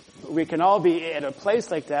 We can all be at a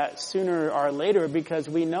place like that sooner or later because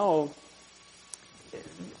we know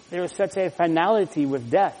there is such a finality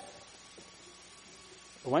with death.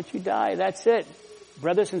 Once you die, that's it.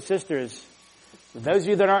 Brothers and sisters, those of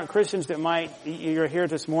you that aren't Christians you're here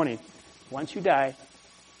this morning, once you die,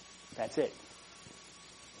 that's it.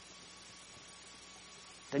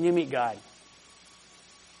 Then you meet God.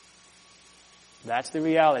 That's the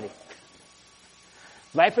reality.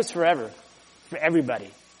 Life is forever, for everybody.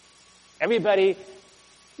 Everybody,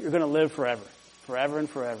 you're going to live forever. Forever and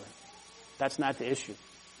forever. That's not the issue.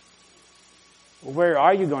 Where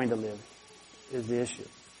are you going to live is the issue.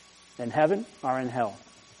 In heaven or in hell.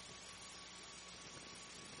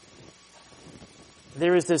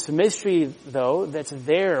 There is this mystery, though, that's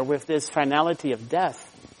there with this finality of death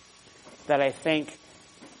that I think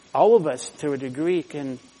all of us, to a degree,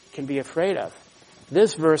 can be afraid of.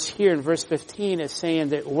 This verse here in verse 15 is saying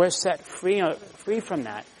that we're set free from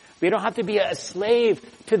that. We don't have to be a slave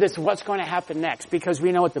to this what's going to happen next because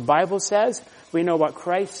we know what the Bible says. We know what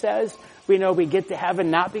Christ says. We know we get to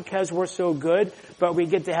heaven not because we're so good, but we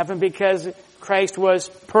get to heaven because Christ was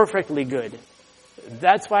perfectly good.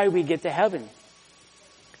 That's why we get to heaven.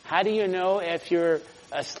 How do you know if you're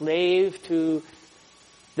a slave to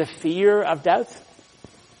the fear of death?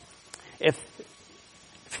 If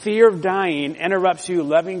fear of dying interrupts you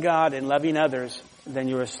loving God and loving others, then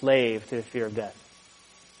you're a slave to the fear of death.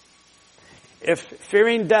 If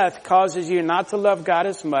fearing death causes you not to love God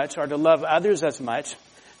as much or to love others as much,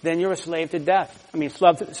 then you're a slave to death.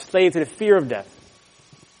 Slave to the fear of death.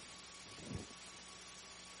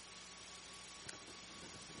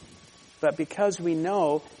 But because we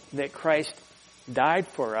know that Christ died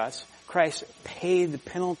for us, Christ paid the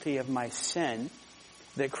penalty of my sin,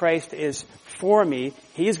 that Christ is for me,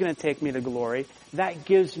 He's going to take me to glory, that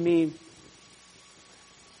gives me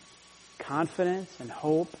confidence and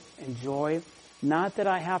hope and joy. Not that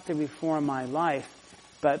I have to reform my life,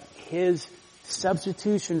 but His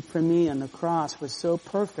substitution for me on the cross was so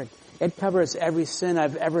perfect. It covers every sin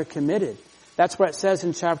I've ever committed. That's what it says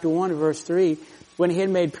in chapter 1, verse 3. When He had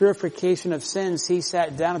made purification of sins, He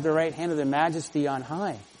sat down at the right hand of the Majesty on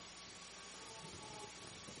high.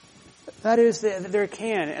 That is, there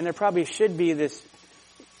can, and there probably should be this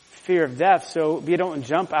fear of death, so you don't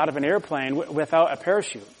jump out of an airplane without a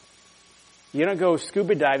parachute. You don't go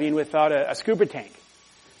scuba diving without a scuba tank.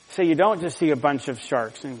 So you don't just see a bunch of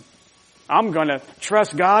sharks and I'm going to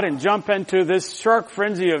trust God and jump into this shark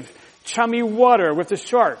frenzy of chummy water with the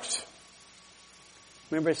sharks.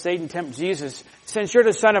 Remember, Satan tempted Jesus. Since you're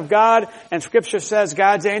the Son of God, and Scripture says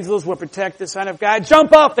God's angels will protect the Son of God,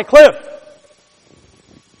 jump off the cliff!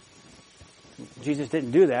 Jesus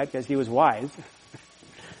didn't do that because He was wise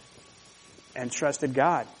and trusted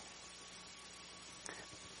God.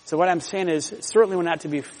 So what I'm saying is, certainly we're not to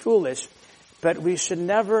be foolish, but we should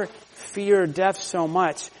never fear death so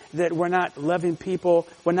much that we're not loving people,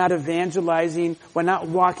 we're not evangelizing, we're not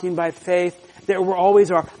walking by faith, that we're always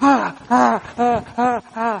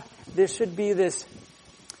There should be this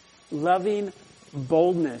loving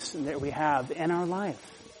boldness that we have in our life.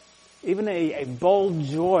 Even a bold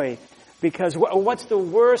joy, because what's the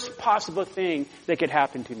worst possible thing that could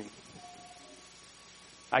happen to me?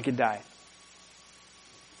 I could die.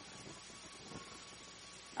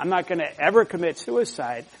 I'm not going to ever commit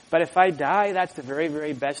suicide, but if I die, that's the very,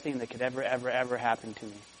 very best thing that could ever happen to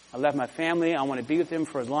me. I love my family. I want to be with them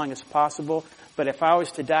for as long as possible. But if I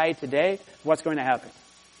was to die today, what's going to happen?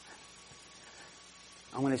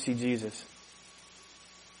 I want to see Jesus.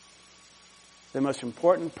 The most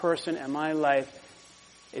important person in my life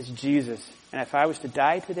is Jesus. And if I was to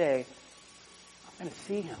die today, I'm going to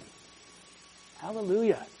see him.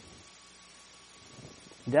 Hallelujah.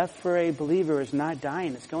 Death for a believer is not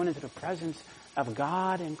dying. It's going into the presence of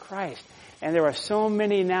God in Christ. And there are so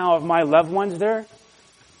many now of my loved ones there.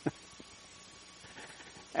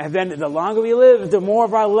 And then the longer we live, the more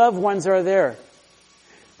of our loved ones are there.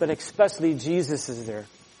 But especially Jesus is there.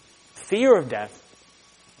 Fear of death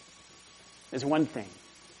is one thing.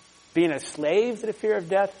 Being a slave to the fear of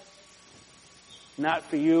death, not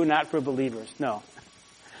for you, not for believers. No.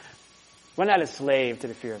 We're not a slave to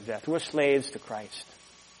the fear of death. We're slaves to Christ,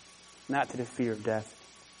 not to the fear of death.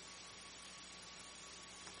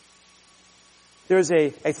 There's a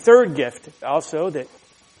third gift also that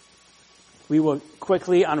we will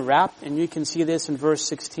quickly unwrap, and you can see this in verse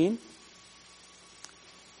 16.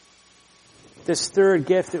 This third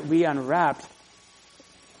gift that we unwrapped,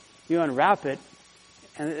 you unwrap it,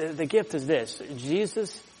 and the gift is this.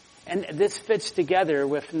 Jesus, and this fits together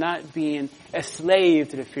with not being a slave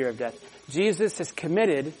to the fear of death. Jesus is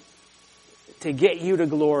committed to get you to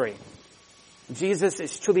glory. Jesus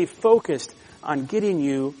is truly focused on getting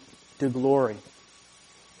you to glory.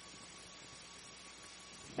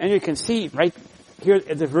 And you can see right here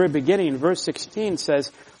at the very beginning, verse 16 says,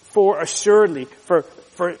 for assuredly, for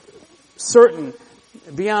certain,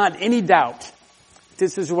 beyond any doubt,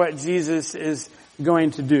 this is what Jesus is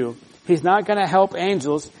going to do. He's not going to help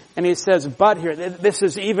angels, and he says, but here, this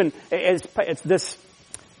is even, it's this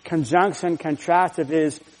conjunction, contrastive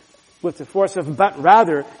is with the force of but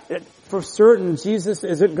rather, for certain, Jesus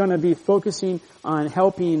isn't going to be focusing on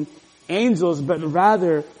helping angels, but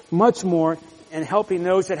rather, much more, in helping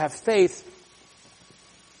those that have faith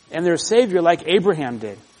in their Savior like Abraham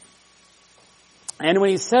did. And when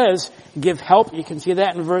he says, give help, you can see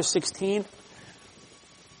that in verse 16.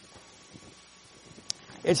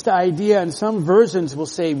 It's the idea, and some versions will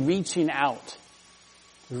say reaching out.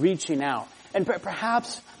 Reaching out. And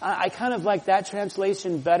perhaps, I kind of like that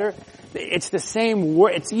translation better. It's the same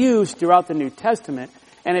word, it's used throughout the New Testament,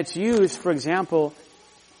 and it's used, for example,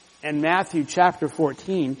 in Matthew chapter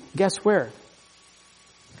 14. Guess where?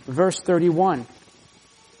 Verse 31.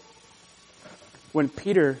 When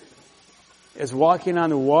Peter is walking on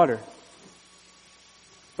the water.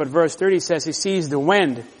 But verse 30 says he sees the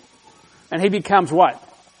wind. And he becomes what?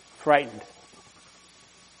 Frightened.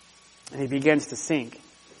 And he begins to sink.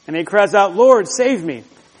 And he cries out, Lord, save me.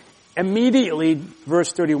 Immediately,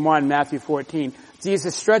 verse 31, Matthew 14,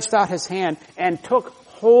 Jesus stretched out his hand and took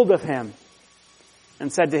hold of him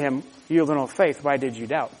and said to him, you of little faith, why did you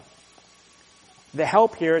doubt? The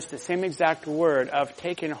help here is the same exact word of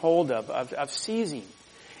taking hold of seizing.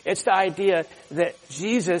 It's the idea that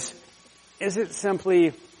Jesus isn't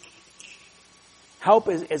simply, help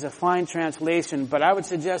is a fine translation, but I would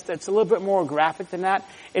suggest that it's a little bit more graphic than that.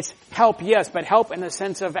 It's help, yes, but help in the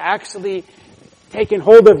sense of actually taking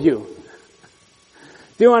hold of you.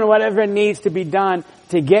 Doing whatever needs to be done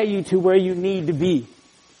to get you to where you need to be.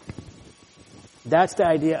 That's the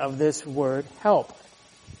idea of this word, help.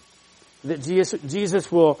 That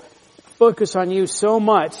Jesus will focus on you so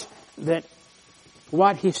much that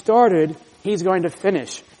what he started, he's going to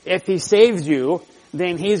finish. If he saves you,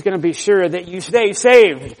 then he's going to be sure that you stay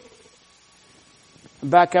saved.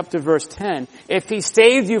 Back up to verse 10. If he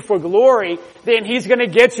saves you for glory, then he's going to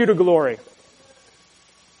get you to glory.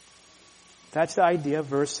 That's the idea of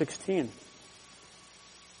verse 16.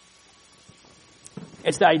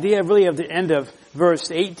 It's the idea really of the end of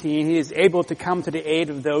verse 18. He is able to come to the aid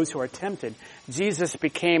of those who are tempted. Jesus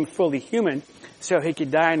became fully human so he could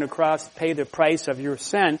die on the cross, pay the price of your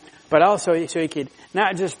sin, but also so he could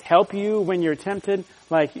not just help you when you're tempted,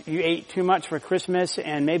 like you ate too much for Christmas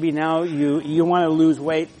and maybe now you want to lose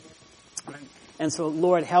weight. And so,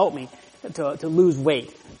 Lord, help me to lose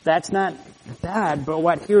weight. That's not bad, but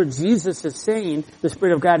what here Jesus is saying, the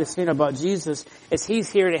Spirit of God is saying about Jesus, is he's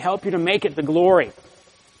here to help you to make it to glory.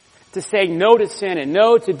 To say no to sin and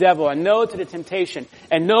no to devil and no to the temptation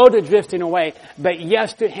and no to drifting away, but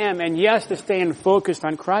yes to him and yes to staying focused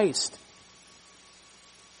on Christ.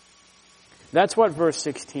 That's what verse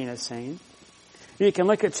 16 is saying. You can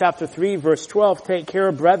look at chapter 3, verse 12. Take care,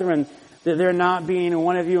 brethren, that there not be in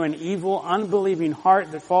one of you an evil, unbelieving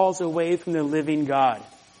heart that falls away from the living God.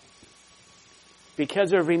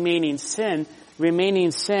 Because of remaining sin,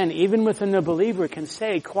 even within the believer, can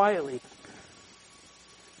say quietly,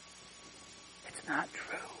 it's not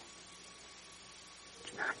true.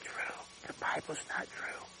 It's not true. The Bible's not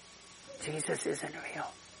true. Jesus isn't real.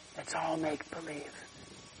 It's all make-believe.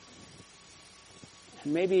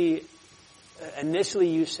 And maybe initially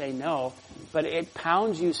you say no, but it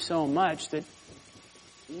pounds you so much that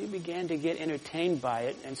you begin to get entertained by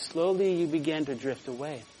it, and slowly you begin to drift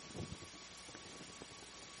away.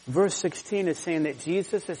 Verse 16 is saying that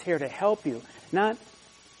Jesus is here to help you, not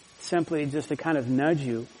simply just to kind of nudge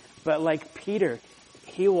you, but like Peter,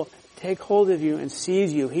 he will take hold of you and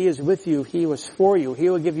seize you. He is with you. He was for you. He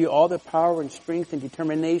will give you all the power and strength and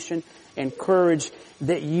determination and courage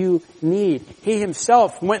that you need. He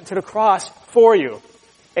himself went to the cross for you.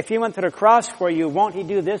 If he went to the cross for you, won't he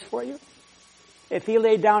do this for you? If he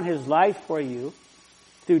laid down his life for you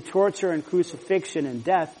through torture and crucifixion and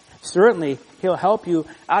death, certainly he'll help you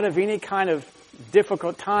out of any kind of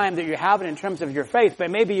difficult time that you're having in terms of your faith. But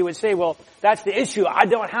maybe you would say, well, that's the issue. I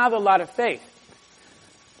don't have a lot of faith.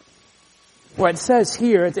 Well, it says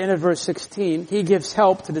here at the end of verse 16, he gives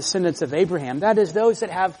help to descendants of Abraham. That is those that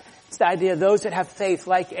have, it's the idea of those that have faith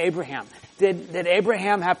like Abraham. Did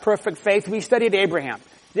Abraham have perfect faith? We studied Abraham.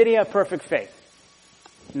 Did he have perfect faith?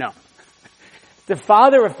 No. The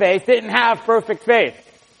father of faith didn't have perfect faith.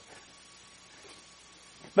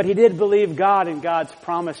 But he did believe God and God's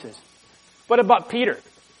promises. What about Peter?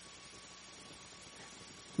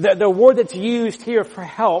 The word that's used here for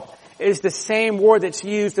help is the same word that's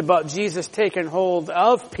used about Jesus taking hold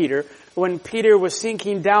of Peter when Peter was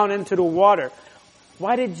sinking down into the water.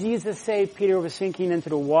 Why did Jesus say Peter was sinking into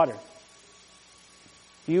the water?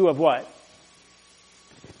 You of what?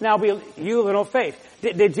 Now, you little faith.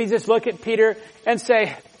 Did Jesus look at Peter and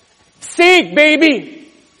say, sink,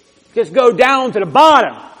 baby! Just go down to the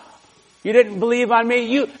bottom. You didn't believe on me?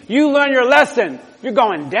 You learn your lesson. You're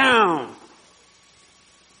going down.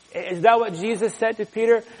 Is that what Jesus said to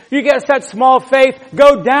Peter? You got such small faith,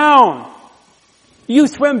 go down. You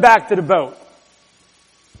swim back to the boat.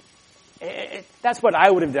 That's what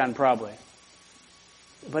I would have done probably.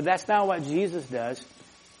 But that's not what Jesus does.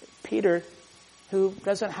 Peter, who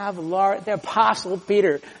doesn't have the apostle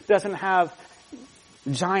Peter doesn't have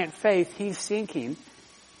giant faith, he's sinking.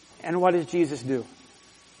 And what does Jesus do?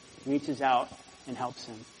 Reaches out and helps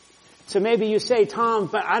him. So maybe you say, Tom,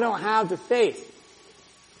 but I don't have the faith.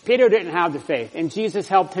 Peter didn't have the faith, and Jesus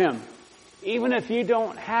helped him. Even if you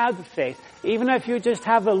don't have the faith, even if you just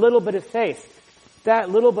have a little bit of faith, that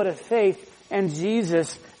little bit of faith and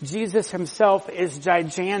Jesus himself is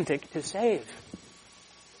gigantic to save.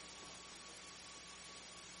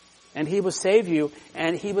 And he will save you,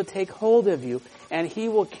 and he will take hold of you, and he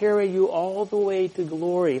will carry you all the way to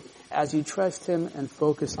glory as you trust him and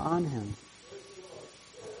focus on him.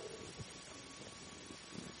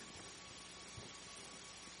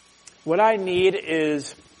 What I need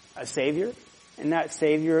is a Savior, and that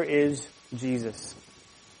Savior is Jesus.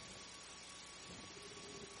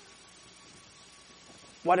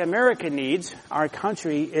 What America needs, our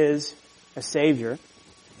country, is a Savior.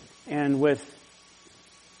 And with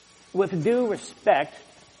due respect,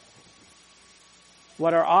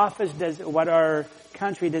 what our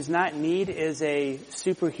country does not need is a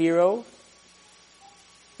superhero.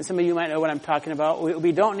 And some of you might know what I'm talking about.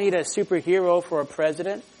 We don't need a superhero for a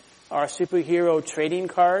president or superhero trading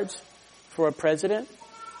cards for a president.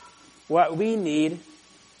 What we need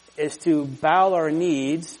is to bow our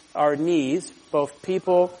knees, both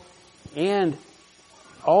people and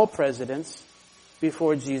all presidents,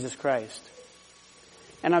 before Jesus Christ.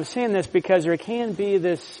 And I'm saying this because there can be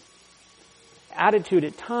this attitude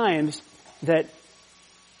at times that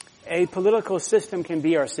a political system can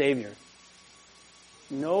be our Savior.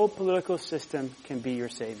 No political system can be your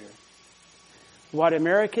Savior. What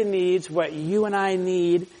America needs, what you and I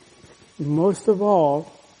need, most of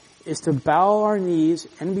all, is to bow our knees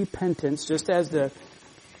in repentance, just as the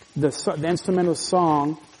instrumental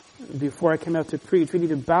song before I came out to preach. We need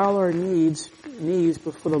to bow our knees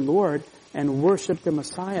before the Lord and worship the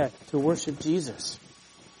Messiah, to worship Jesus.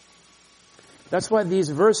 That's what these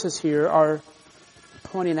verses here are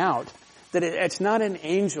pointing out. That it's not an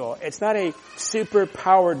angel. It's not a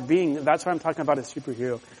super-powered being. That's what I'm talking about, a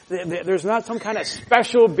superhero. There's not some kind of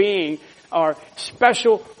special being or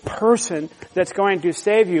special person that's going to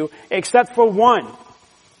save you, except for one.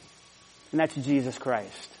 And that's Jesus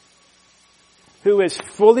Christ, who is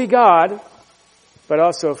fully God, but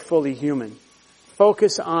also fully human.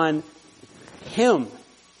 Focus on him.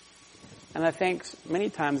 And I think many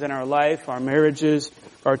times in our life, our marriages,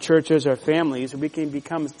 our churches, our families, we can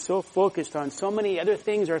become so focused on so many other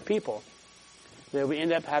things or people that we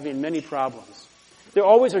end up having many problems. There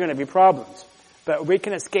always are going to be problems, but we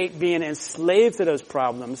can escape being enslaved to those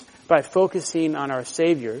problems by focusing on our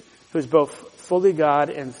Savior, who is both fully God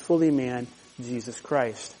and fully man, Jesus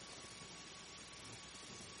Christ.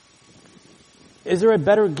 Is there a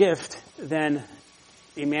better gift than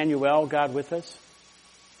Emmanuel, God with us?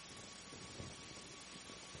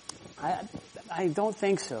 I don't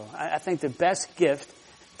think so. I think the best gift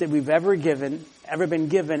that we've ever been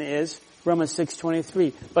given is Romans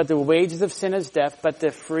 6:23. But the wages of sin is death, but the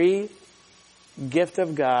free gift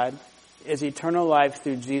of God is eternal life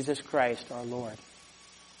through Jesus Christ our Lord,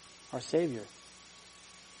 our Savior.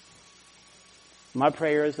 My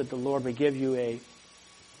prayer is that the Lord would give you a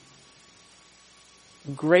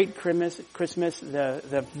great Christmas,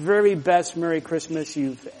 the very best Merry Christmas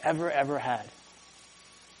you've ever had.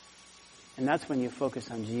 And that's when you focus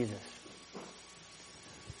on Jesus.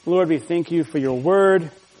 Lord, we thank you for your word.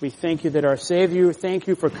 We thank you that our Savior, thank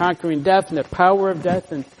you for conquering death and the power of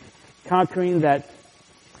death and conquering that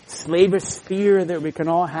slavish fear that we can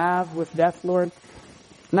all have with death, Lord.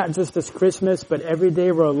 Not just this Christmas, but every day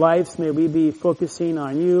of our lives, may we be focusing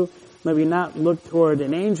on you. May we not look toward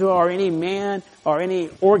an angel or any man or any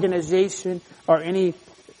organization or any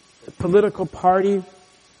political party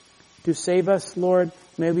to save us, Lord.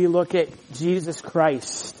 May we look at Jesus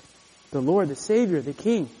Christ, the Lord, the Savior, the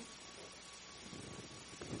King,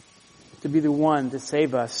 to be the one to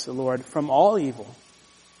save us, Lord, from all evil.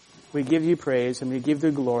 We give you praise and we give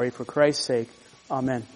you glory for Christ's sake. Amen.